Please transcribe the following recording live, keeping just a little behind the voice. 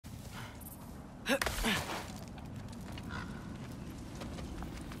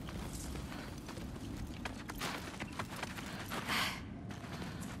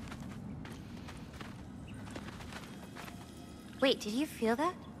Wait, did you feel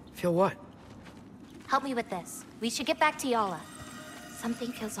that? Feel what? Help me with this. We should get back to Jalla.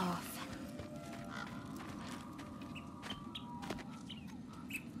 Something feels off.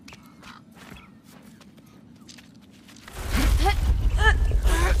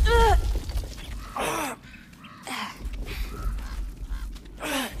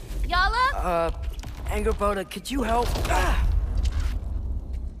 Jalla? Angerboda, could you help?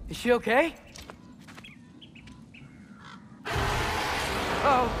 Is she okay?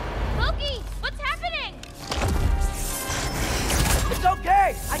 Oh. Loki, what's happening? It's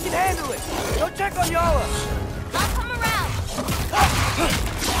okay! I can handle it! Go check on Jalla! I'll come around.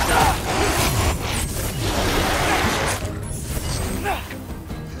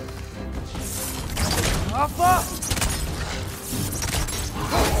 Alpha!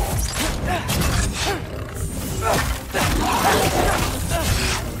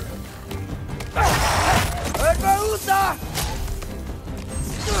 Uta!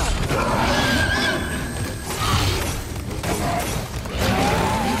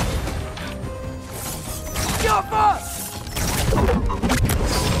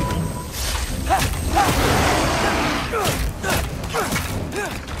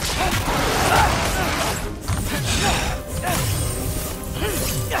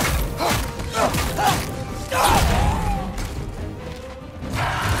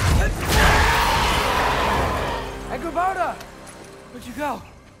 Angerboda! Where'd you go?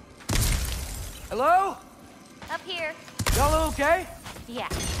 Hello? Up here. Jalla okay? Yeah,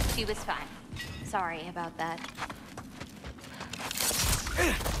 she was fine. Sorry about that.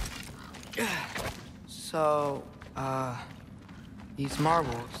 So, these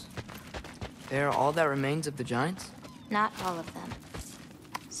marbles, they're all that remains of the giants? Not all of them.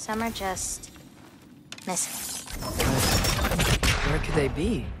 Some are just missing. Where could they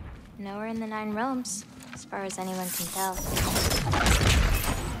be? Nowhere in the Nine Realms, as far as anyone can tell.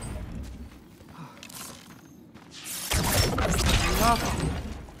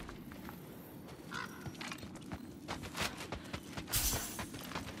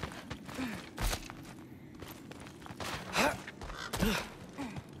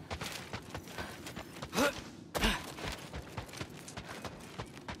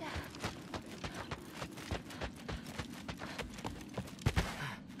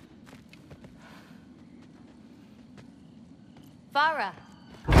 Farah!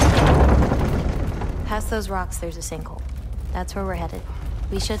 Past those rocks, there's a sinkhole. That's where we're headed.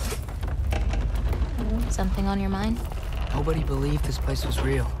 We should... Something on your mind? Nobody believed this place was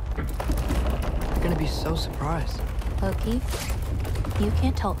real. They're gonna be so surprised. Loki, you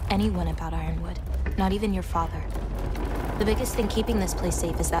can't tell anyone about Ironwood. Not even your father. The biggest thing keeping this place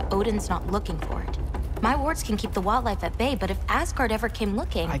safe is that Odin's not looking for it. My wards can keep the wildlife at bay, but if Asgard ever came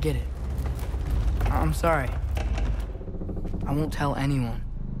looking... I get it. I'm sorry. I won't tell anyone.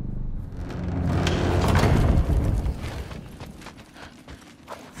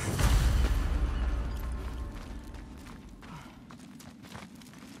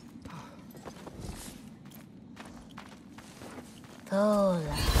 Tola.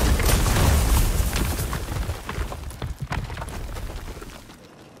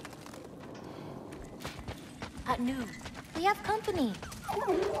 Anu, we have company.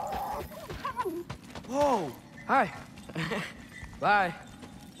 Whoa! Hi. Bye.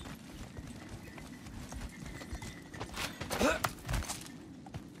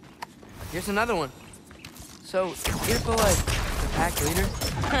 Here's another one. So, here for like the pack leader?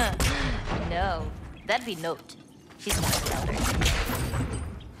 No, that'd be Note. She's not a elder.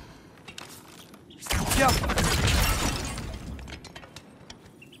 Jump!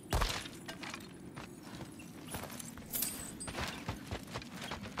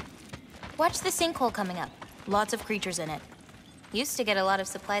 Watch the sinkhole coming up. Lots of creatures in it. Used to get a lot of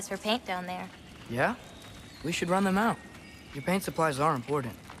supplies for paint down there. Yeah? We should run them out. Your paint supplies are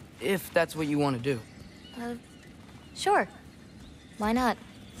important, if that's what you want to do. Sure. Why not?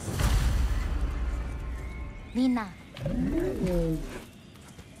 Lina.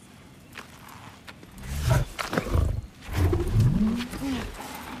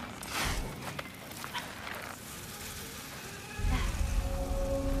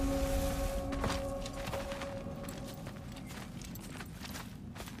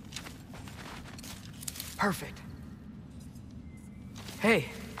 Perfect. Hey.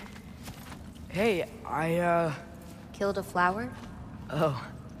 Hey, I, Killed a flower? Oh,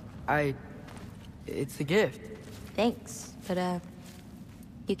 it's a gift. Thanks, but,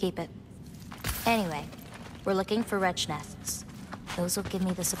 you keep it. Anyway, we're looking for wretch nests. Those will give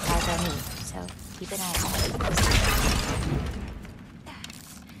me the supplies I need, so keep an eye out.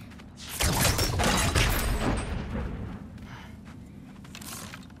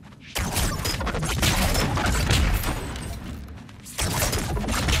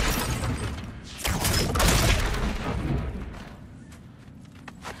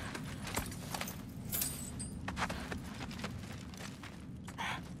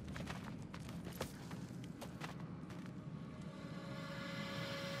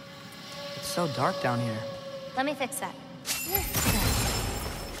 It's so dark down here. Let me fix that.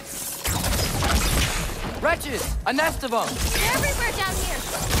 Wretches! A nest of them! They're everywhere down here!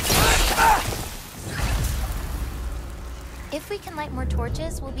 If we can light more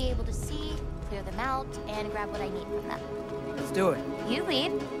torches, we'll be able to see, clear them out, and grab what I need from them. Let's do it. You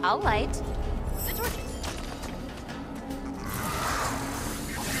lead, I'll light the torches.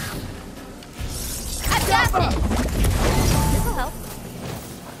 I've got this! This'll help.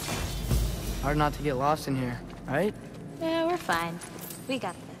 Hard not to get lost in here, right? Yeah, we're fine. We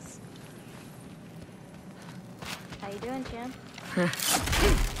got this. How you doing, Jan?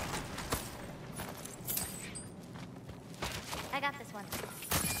 I got this one.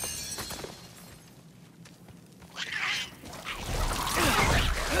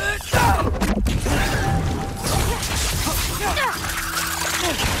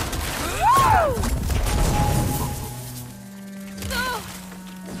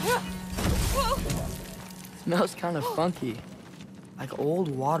 Smells kind of funky. Like old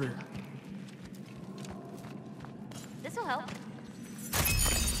water. This'll help.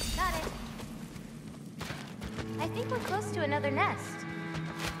 Got it. I think we're close to another nest.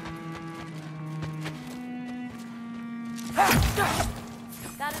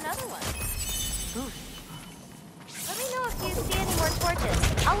 Got another one. Ooh. Let me know if you see any more torches.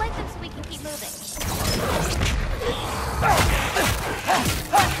 I'll light them so we can keep moving.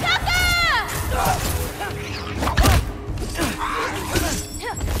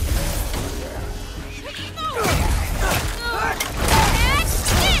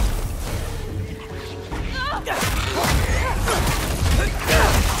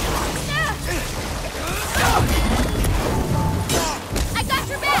 I got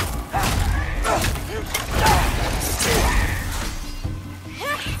your back!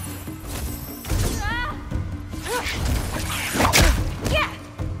 Yeah!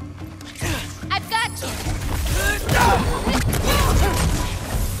 I've got you!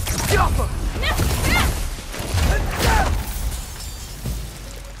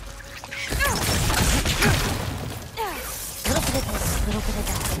 Little bit of this, little bit of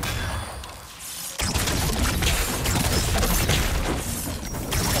that.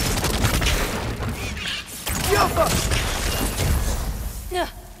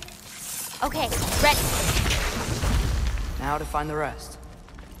 Okay, ready. Now to find the rest.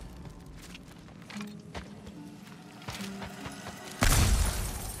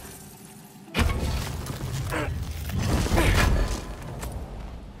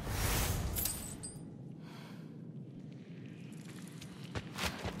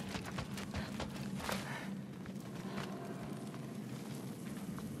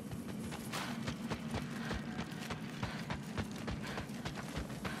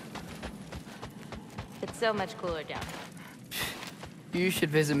 It's so much cooler down. You should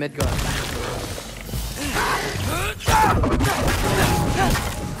visit Midgard.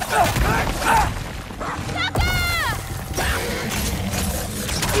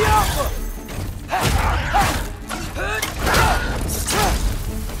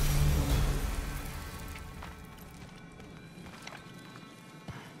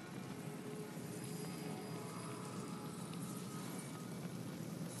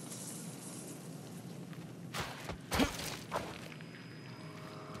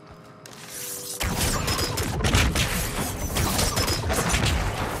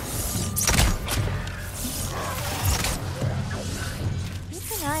 Keep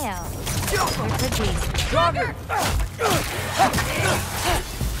an eye out. There could be. Roger!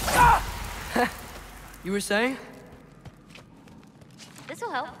 You were saying?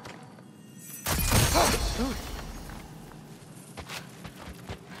 This'll help. Ooh.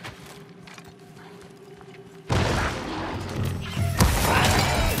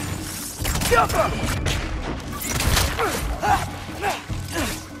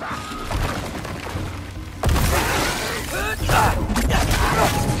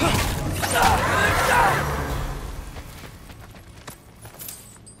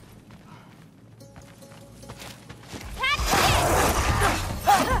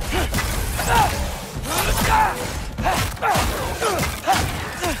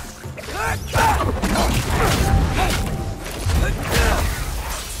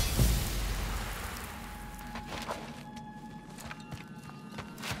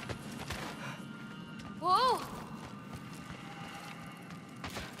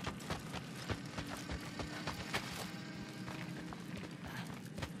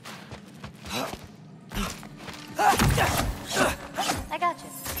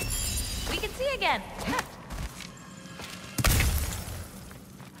 again.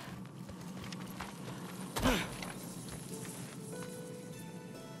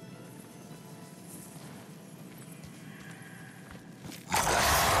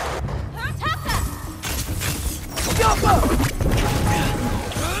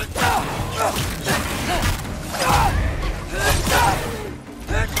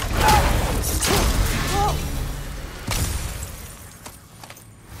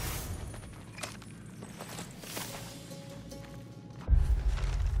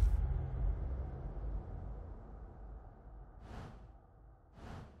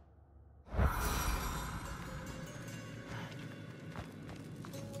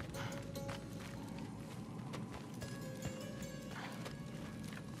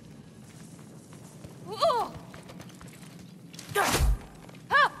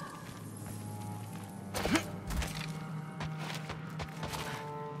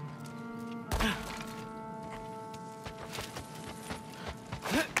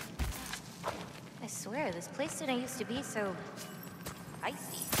 I swear, this place didn't used to be so icy.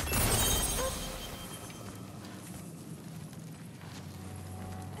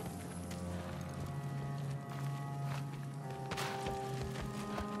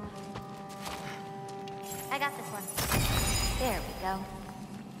 I got this one. There we go.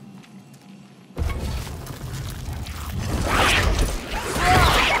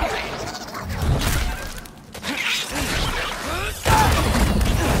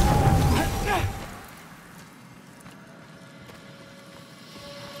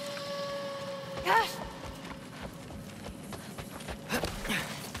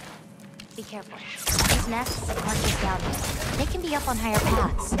 Be careful. These nests aren't just down here. They can be up on higher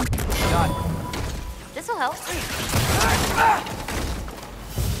paths. Got it. This'll help.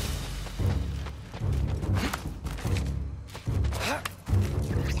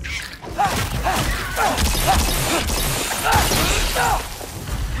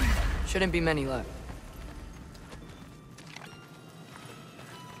 Shouldn't be many left.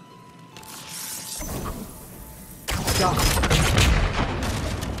 Jalla.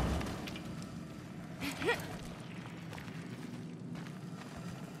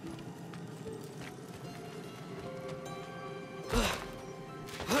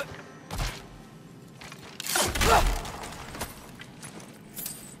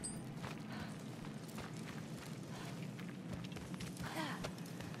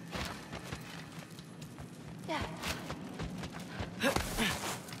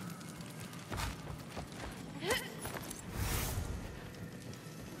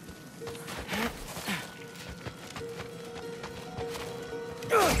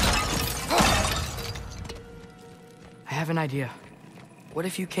 I have an idea. What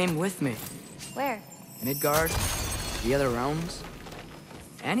if you came with me? Where? Midgard? The other realms?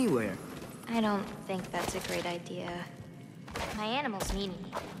 Anywhere. I don't think that's a great idea. My animals need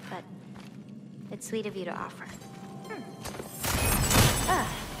me, but it's sweet of you to offer. Ah,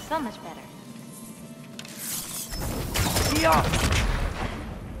 so much better. Yeah.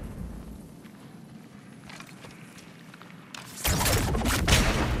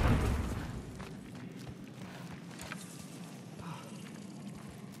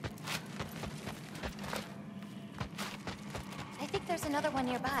 I think there's another one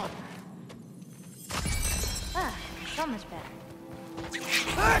nearby. Ah, so much better.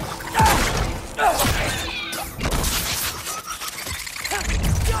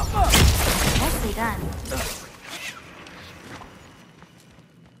 Nicely done.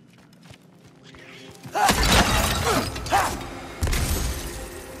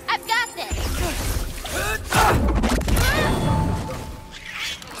 I've got this!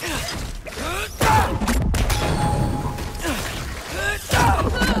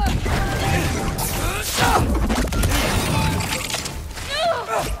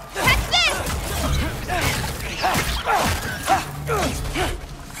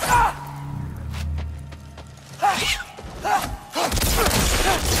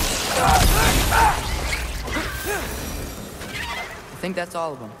 I think that's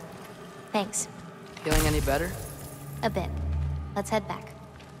all of them. Thanks. Feeling any better? A bit. Let's head back.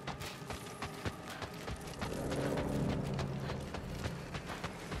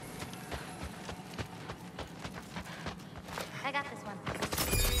 I got this one.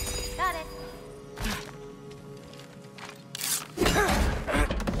 Got it.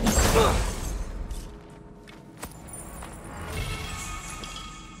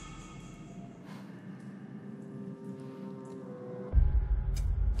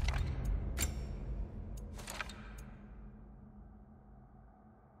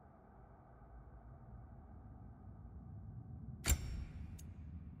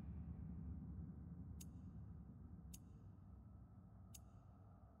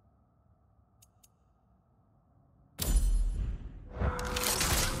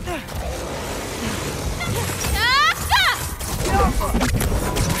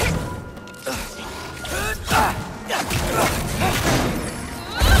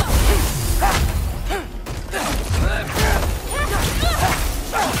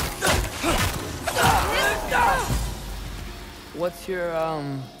 What's your,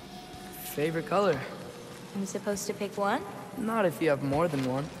 favorite color? I'm supposed to pick one? Not if you have more than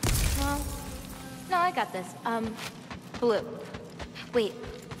one. Well, no, I got this. Blue. Wait,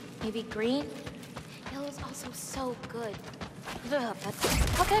 maybe green? Yellow's also so good. Ugh, but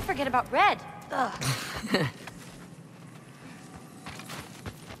how can I forget about red? Ugh.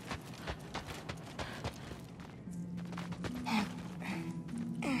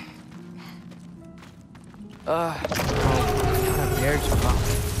 How dare you, Mom?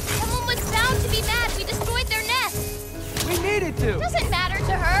 Someone was bound to be mad. We destroyed their nest. We needed to! Doesn't matter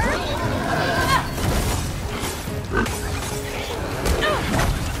to her.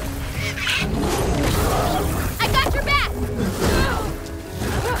 I got your back.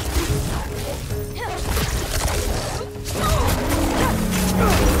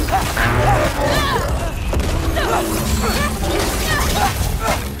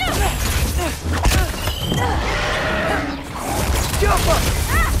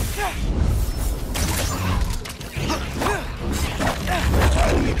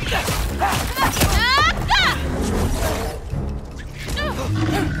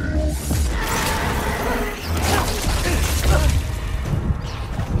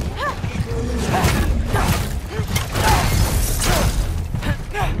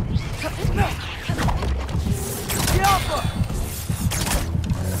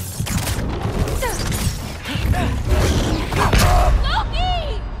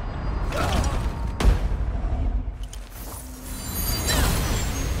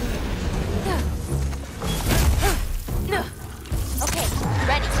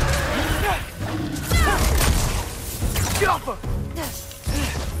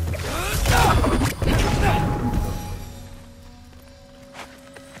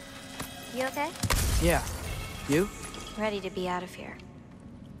 You okay? Yeah. You? Ready to be out of here.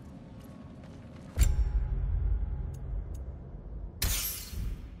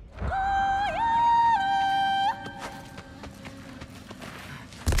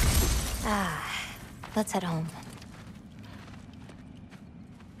 Let's head home.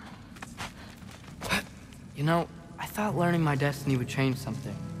 You know, I thought learning my destiny would change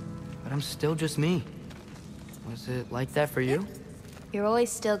something, but I'm still just me. Was it like that for you? You're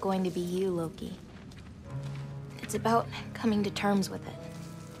always still going to be you, Loki. It's about coming to terms with it.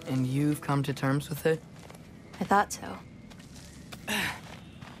 And you've come to terms with it? I thought so.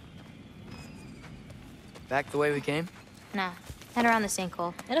 Back the way we came? Nah, head around the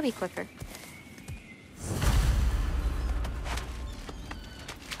sinkhole. It'll be quicker.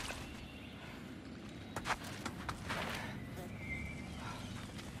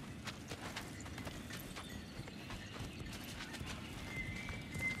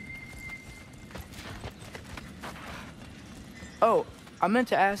 Oh, I meant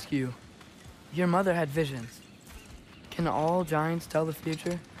to ask you. Your mother had visions. Can all giants tell the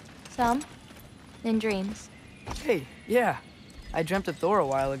future? Some. In dreams. Hey, yeah. I dreamt of Thor a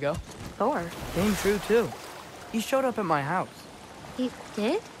while ago. Thor? Came true, too. He showed up at my house. He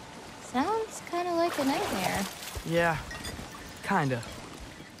did? Sounds kind of like a nightmare. Yeah, kinda.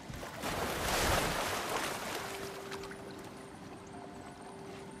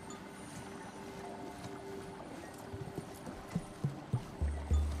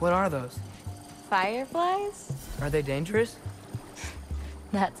 What are those? Fireflies? Are they dangerous?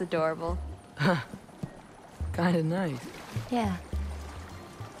 That's adorable. Kinda nice. Yeah.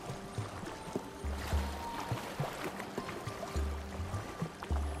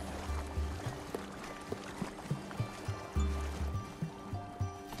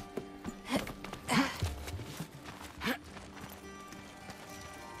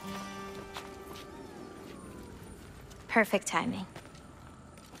 Perfect timing.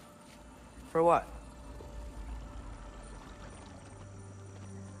 For what?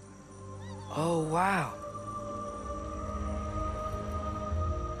 Oh, wow.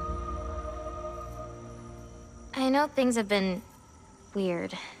 I know things have been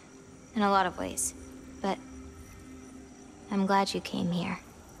weird in a lot of ways, but I'm glad you came here.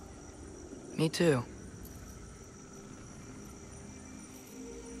 Me too.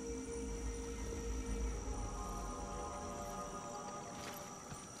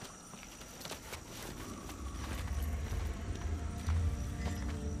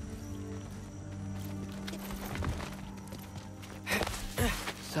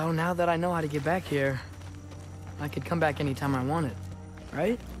 So now that I know how to get back here, I could come back anytime I wanted,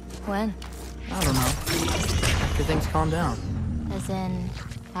 right? When? I don't know. After things calm down. As in,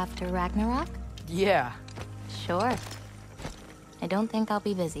 after Ragnarok? Yeah. Sure. I don't think I'll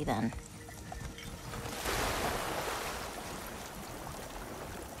be busy then.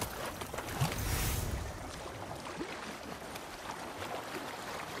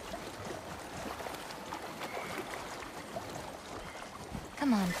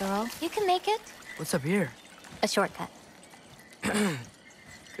 girl. You can make it. What's up here? A shortcut.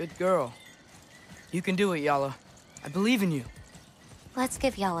 Good girl. You can do it, Jalla. I believe in you. Let's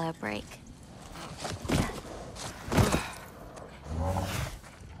give Jalla a break.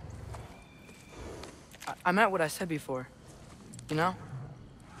 I meant what I said before. You know?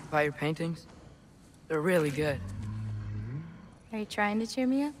 About your paintings. They're really good. Are you trying to cheer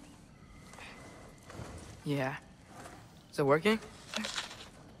me up? Yeah. Is it working?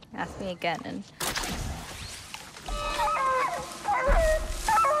 Ask me again and...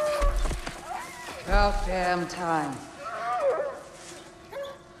 About damn time.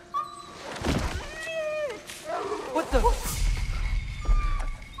 What the?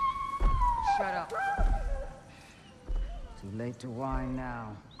 Shut up. Too late to whine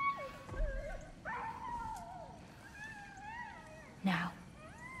now. Now.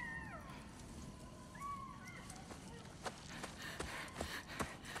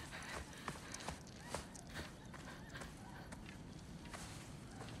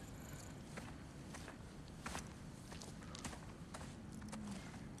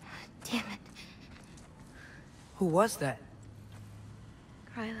 Damn it. Who was that?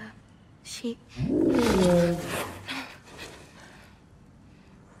 Gryla. She...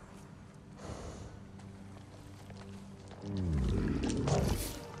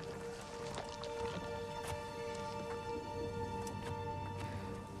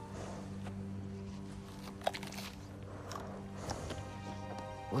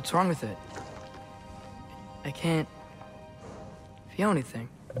 What's wrong with it? I can't feel anything.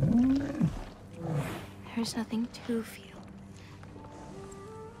 There's nothing to feel.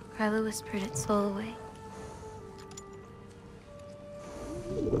 Gryla whispered its soul away.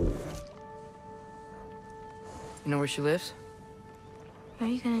 You know where she lives? What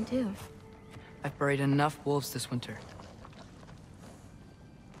are you gonna do? I've buried enough wolves this winter.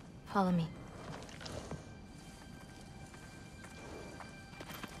 Follow me.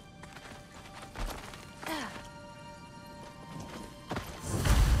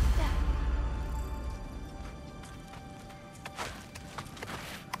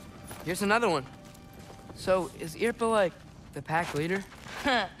 Here's another one. So, is Irpa like the pack leader?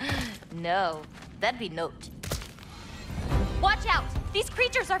 No, that'd be Note. Watch out! These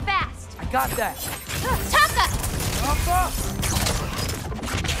creatures are fast! I got that! Taka!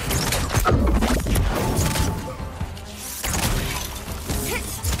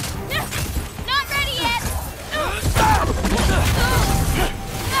 Not ready yet!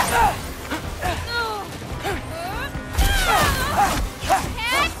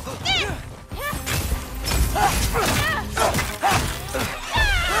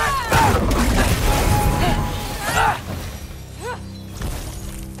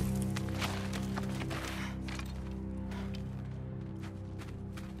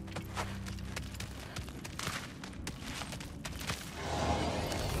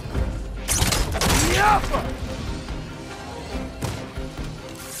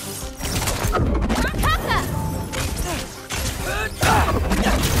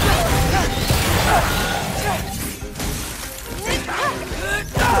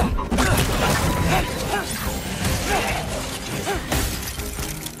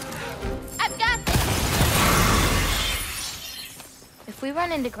 I've got this! If we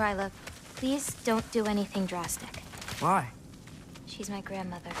run into Gryla, please don't do anything drastic. Why? She's my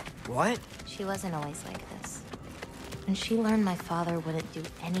grandmother. What? She wasn't always like this. When she learned my father wouldn't do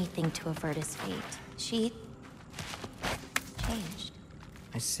anything to avert his fate, she... changed.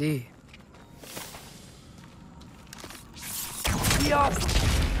 I see.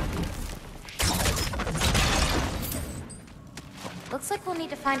 Looks like we'll need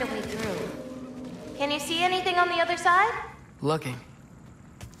to find a way through. Can you see anything on the other side? Looking.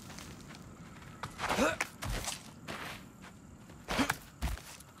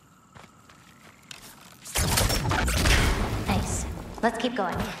 Nice. Let's keep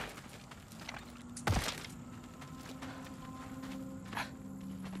going.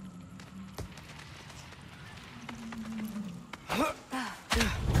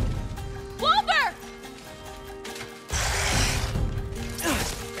 Wolver!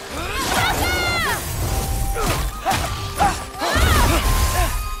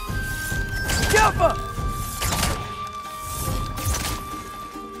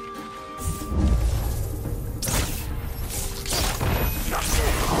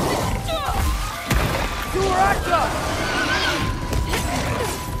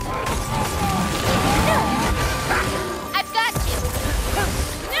 I've got you!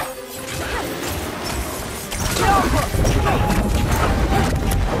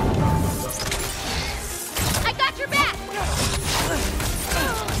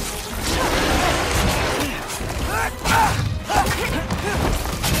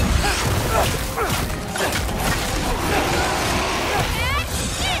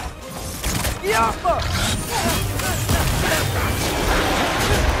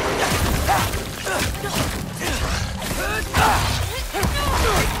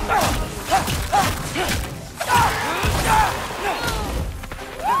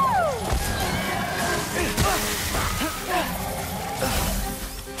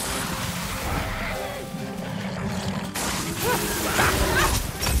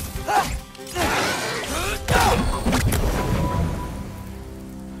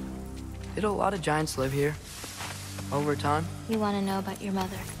 Did a lot of giants live here? Over time? You want to know about your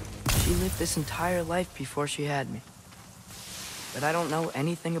mother? She lived this entire life before she had me. But I don't know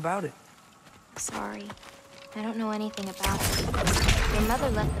anything about it. Sorry. I don't know anything about it. Your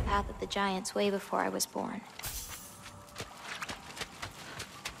mother left the path of the giants way before I was born.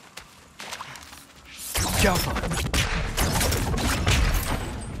 Jalla!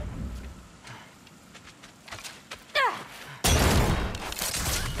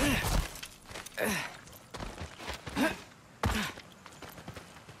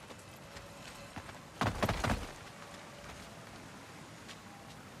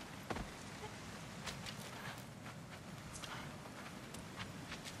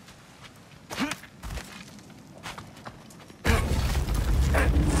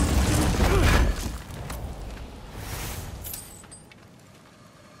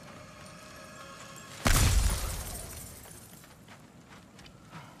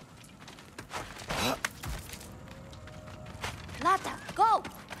 Go!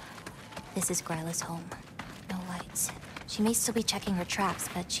 This is Gryla's home. No lights. She may still be checking her traps,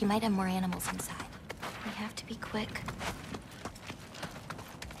 but she might have more animals inside. We have to be quick.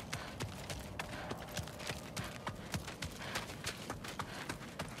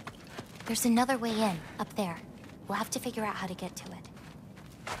 There's another way in, up there. We'll have to figure out how to get to it.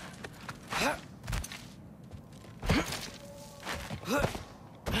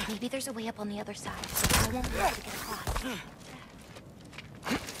 Maybe there's a way up on the other side, so I won't be able to get across.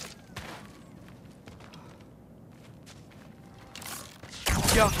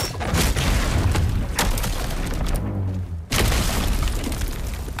 Yo.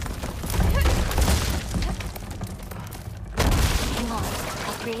 Hang on,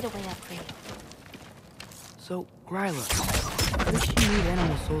 I'll create a way up for you. So, Gryla, what does she need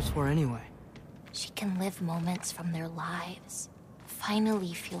animal souls for anyway? She can live moments from their lives.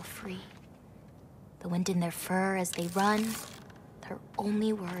 Finally feel free. The wind in their fur as they run. Their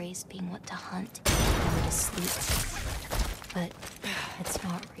only worries being what to hunt and where to sleep. But it's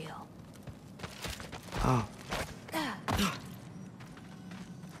not real. Oh.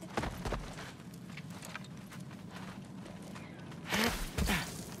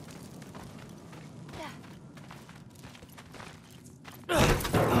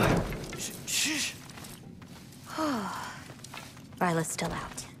 Ryla's still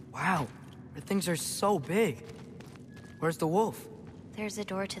out. Wow, her things are so big. Where's the wolf? There's a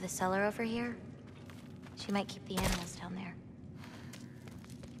door to the cellar over here. She might keep the animals down there.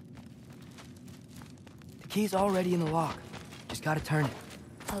 The key's already in the lock. Just gotta turn it.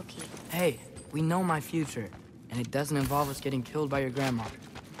 Okay. Hey, we know my future, and it doesn't involve us getting killed by your grandma.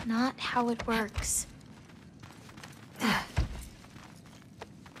 Not how it works.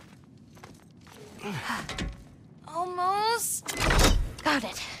 Almost. Got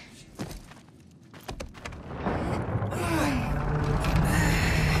it.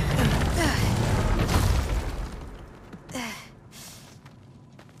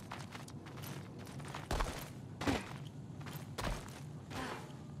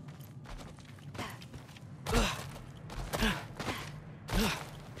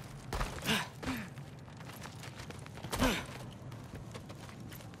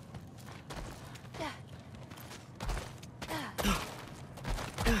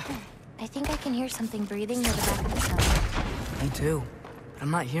 I think I can hear something breathing near the back of the cellar. Me too, but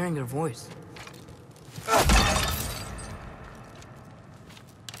I'm not hearing their voice.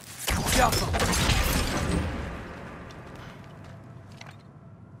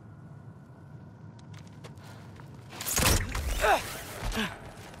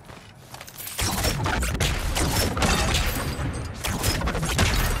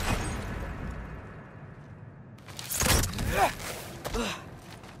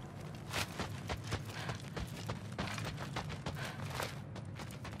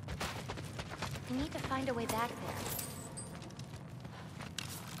 We need to find a way back there.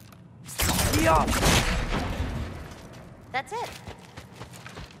 That's it.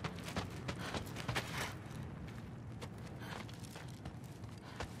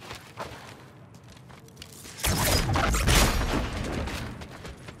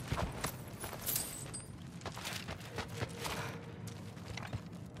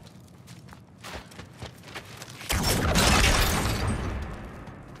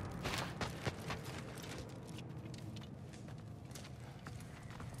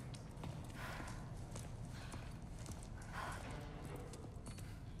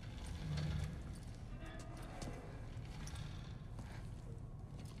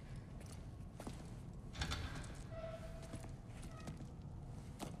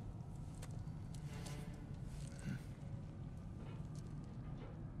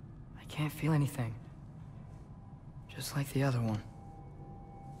 Can't feel anything. Just like the other one.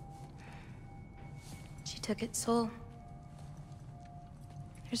 She took its soul.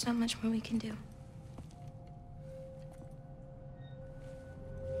 There's not much more we can do.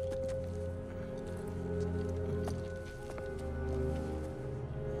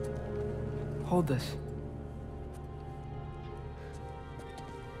 Hold this.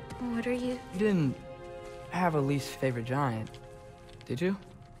 What are you? You didn't have a least favorite giant, did you?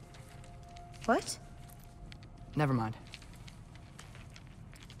 What? Never mind.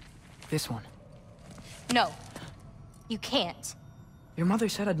 This one. No. You can't. Your mother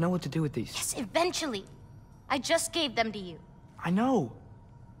said I'd know what to do with these. Yes, eventually. I just gave them to you. I know.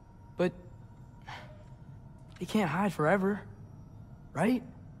 But... he can't hide forever. Right?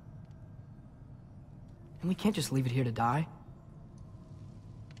 And we can't just leave it here to die.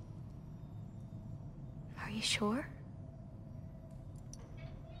 Are you sure?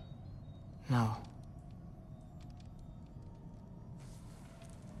 No.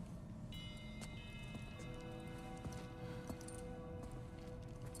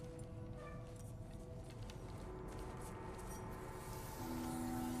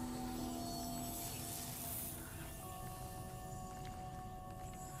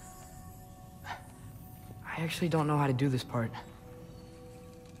 I actually don't know how to do this part.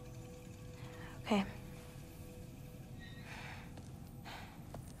 Okay.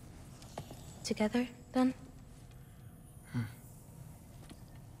 Together, then?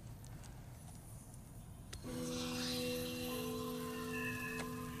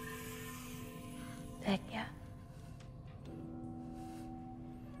 Vecchia.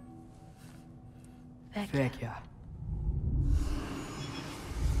 Vecchia.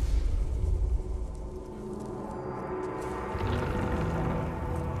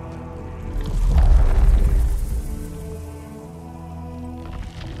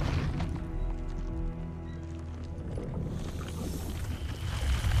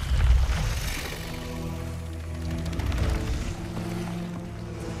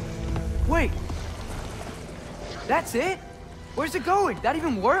 Wait! That's it? Where's it going? That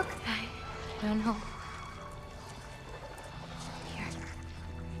even work? I don't know. Here.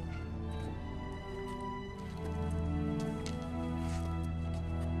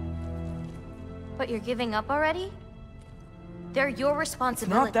 But you're giving up already? They're your It's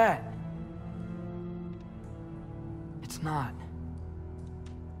responsibility. not that. It's not.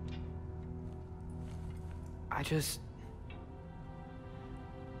 I just...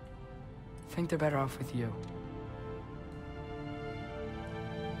 think they're better off with you.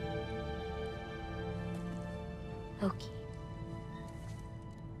 Loki.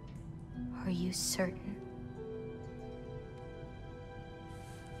 Are you certain?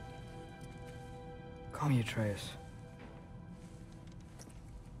 Call me Atreus.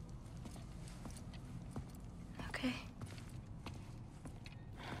 Okay.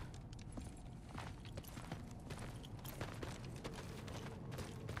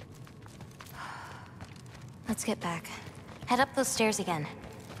 Let's get back. Head up those stairs again.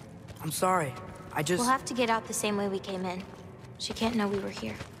 I'm sorry. I just... We'll have to get out the same way we came in. She can't know we were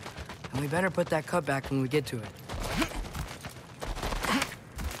here. And we better put that cut back when we get to it.